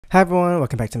Hi everyone,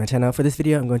 welcome back to my channel. For this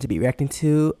video, I'm going to be reacting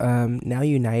to Now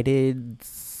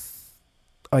United's,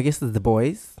 I guess it's The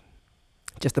Boys,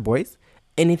 just The Boys,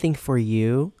 Anything For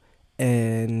You,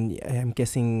 and I'm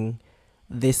guessing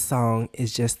this song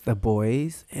is just The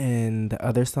Boys, and the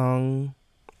other song,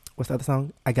 what's the other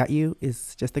song? I Got You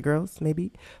is just the girls,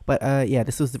 maybe. But yeah,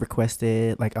 this was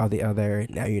requested like all the other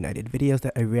Now United videos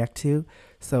that I react to.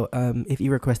 So if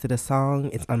you requested a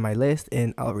song, it's on my list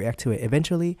and I'll react to it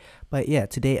eventually. But yeah,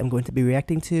 today I'm going to be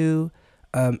reacting to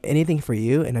Anything For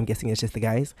You, and I'm guessing it's just the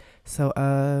guys. So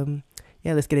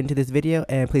yeah, let's get into this video,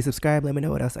 and please subscribe. Let me know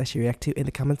what else I should react to in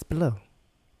the comments below.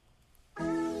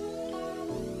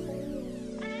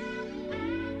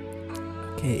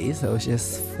 Okay, so it's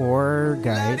just 4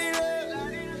 guys.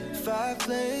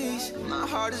 My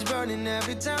heart is burning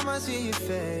every time I see your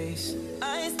face.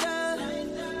 Iced up,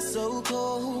 so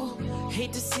cold.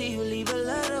 Hate to see you leave a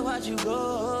letter, watch you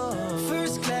go.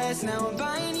 First class, now I'm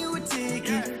buying you a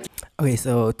ticket. Okay,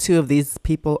 so 2 of these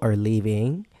people are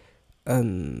leaving.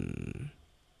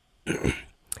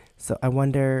 So I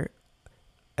wonder,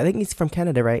 I think he's from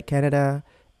Canada, right? Canada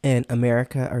and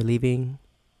America are leaving.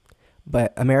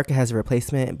 But America has a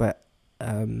replacement, but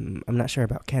I'm not sure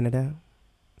about Canada.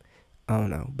 I don't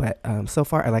know. But so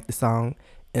far, I like the song,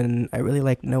 and I really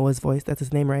like Noah's voice. That's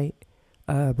his name, right?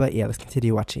 But yeah, let's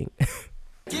continue watching.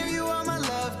 Give you all my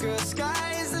love, girl.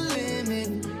 Sky is the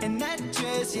limit. And that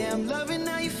dress, yeah, I'm loving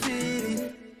how you fit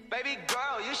it. Baby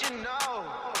girl, you should know.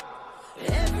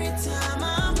 Every time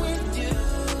I'm with you,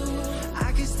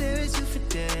 I can stare at you for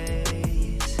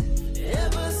days.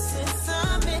 Ever since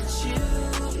I met you.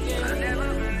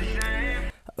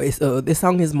 Okay, so this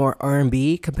song is more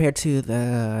R&B compared to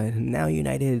the Now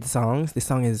United songs. This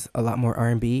song is a lot more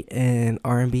R&B, and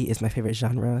R&B is my favorite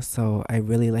genre, so I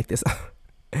really like this.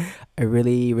 I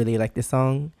really like this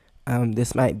song.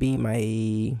 This might be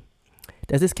my...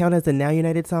 Does this count as a Now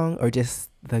United song or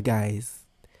just the guys?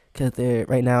 Because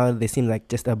right now they seem like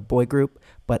just a boy group,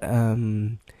 but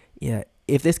yeah,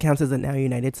 if this counts as a Now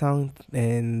United song,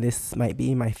 then this might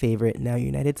be my favorite Now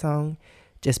United song,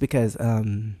 just because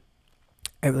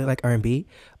I really like R&B.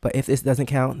 But if this doesn't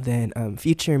count, then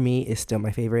Future Me is still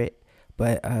my favorite.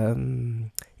 But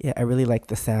yeah, I really like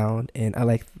the sound, and I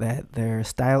like that their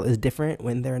style is different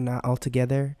when they're not all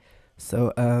together.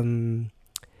 So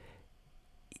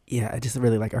yeah, I just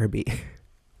really like R&B.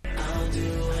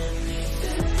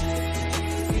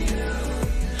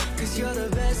 Cause you're the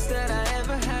best that I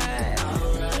ever had.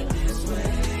 I'll ride this way.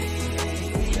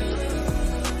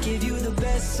 Give you the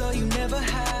best so you never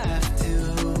have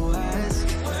to ask.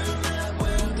 Where am I?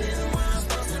 Where I've been, where I'm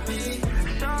supposed to be.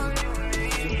 So you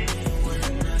need when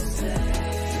I say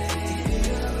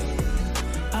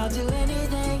I'll do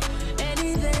anything,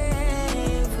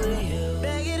 anything for you.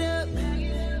 Bag it up,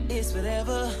 it's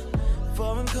whatever.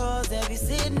 Foreign cars that be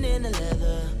sitting in the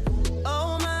leather.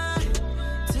 Oh my,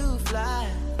 too fly.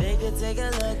 Take a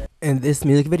look. And this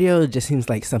music video just seems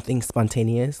like something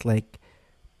spontaneous. Like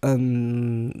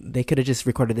they could have just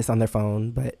recorded this on their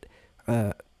phone, but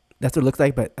that's what it looks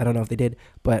like. But I don't know if they did.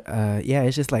 But yeah,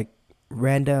 it's just like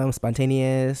random,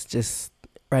 spontaneous, just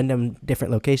random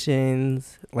different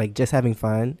locations, like just having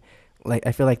fun. Like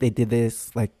I feel like they did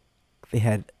this like they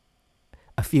had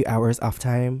a few hours off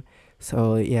time.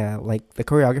 So yeah, like the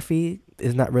choreography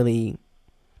is not really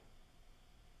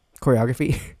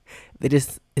choreography.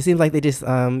 It seems like they just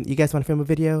you guys want to film a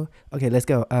video? Okay, let's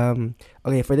go.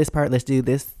 Okay, for this part, let's do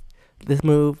this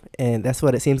move, and that's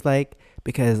what it seems like,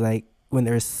 because like when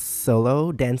they're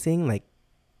solo dancing, like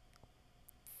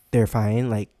they're fine.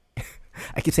 Like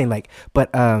I keep saying like,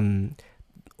 but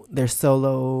their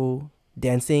solo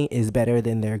dancing is better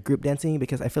than their group dancing,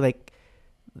 because I feel like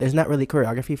there's not really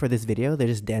choreography for this video. They're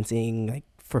just dancing like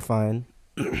for fun.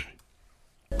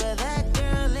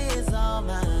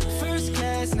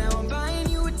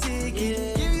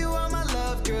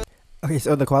 Okay,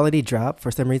 so the quality dropped for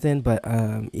some reason, but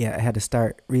yeah, I had to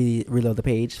start reload the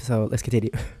page, so let's continue.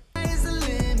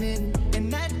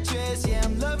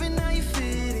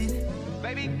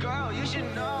 Baby girl, you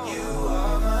should know. You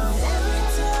are my every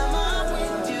time I'm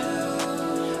with you,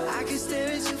 I can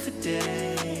stare at you for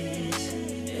days.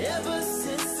 Ever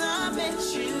since I met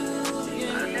you,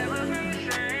 yeah. I've never been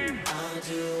the same. I'll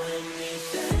do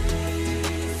anything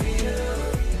for you,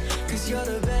 cause you're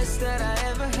the best that I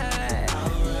ever had. I'll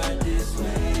ride this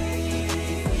way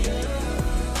for you.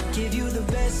 Give you the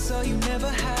best so you never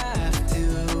have to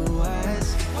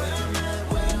ask. Where am I?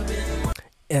 Where I've been?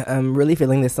 Yeah, I'm really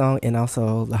feeling this song, and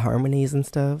also the harmonies and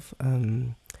stuff.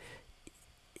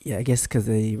 Yeah, I guess because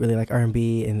they really like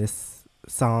R&B, and this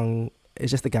song is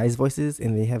just the guys' voices,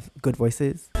 and they have good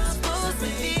voices. Supposed to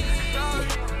be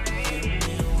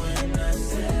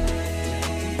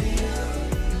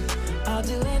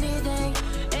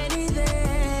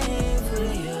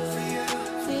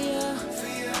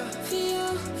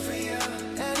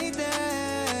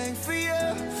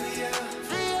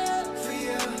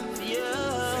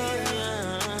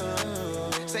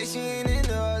she ain't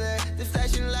into all that. The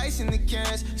flashing lights in the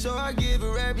cans. So I give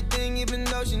her everything even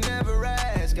though she never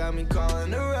asked. Got me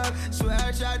calling her up. Swear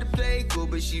I tried to play cool,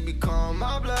 but she be calling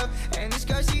my bluff. And this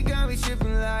girl, she got me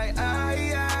tripping like, I.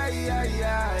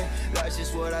 That's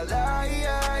just what I like,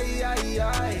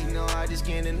 no, I just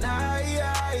can't deny,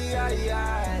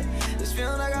 this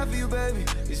feeling I got for you, baby.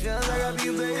 This feeling I got for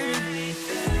you, baby.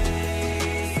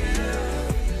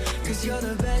 Cause you're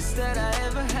the best that I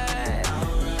ever had. I'll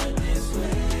ride this way.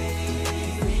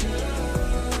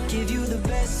 Give you the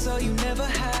best so you never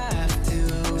have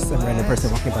to. Some random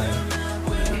person walking by.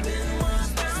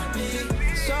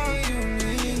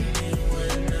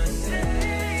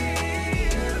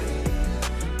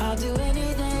 I'll do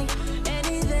anything for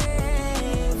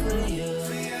you.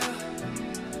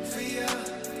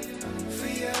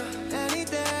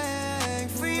 Anything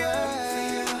for you.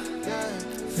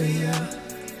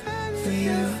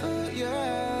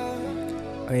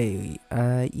 Wait,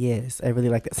 yes, I really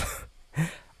like that song.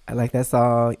 I like that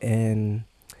song, and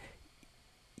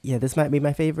yeah, this might be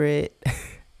my favorite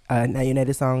Now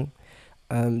United song.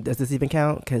 Does this even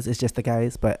count? Because it's just the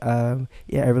guys, but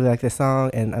yeah, I really like this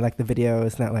song, and I like the video.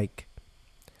 It's not like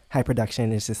high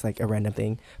production, it's just like a random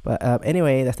thing. But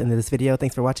anyway, that's the end of this video.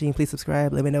 Thanks for watching. Please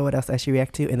subscribe. Let me know what else I should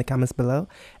react to in the comments below.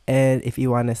 And if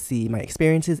you want to see my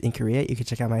experiences in Korea, you can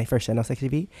check out my first channel,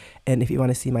 SEKSHI. And if you want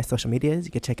to see my social medias,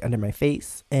 you can check under my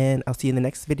face. And I'll see you in the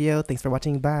next video. Thanks for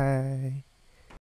watching. Bye.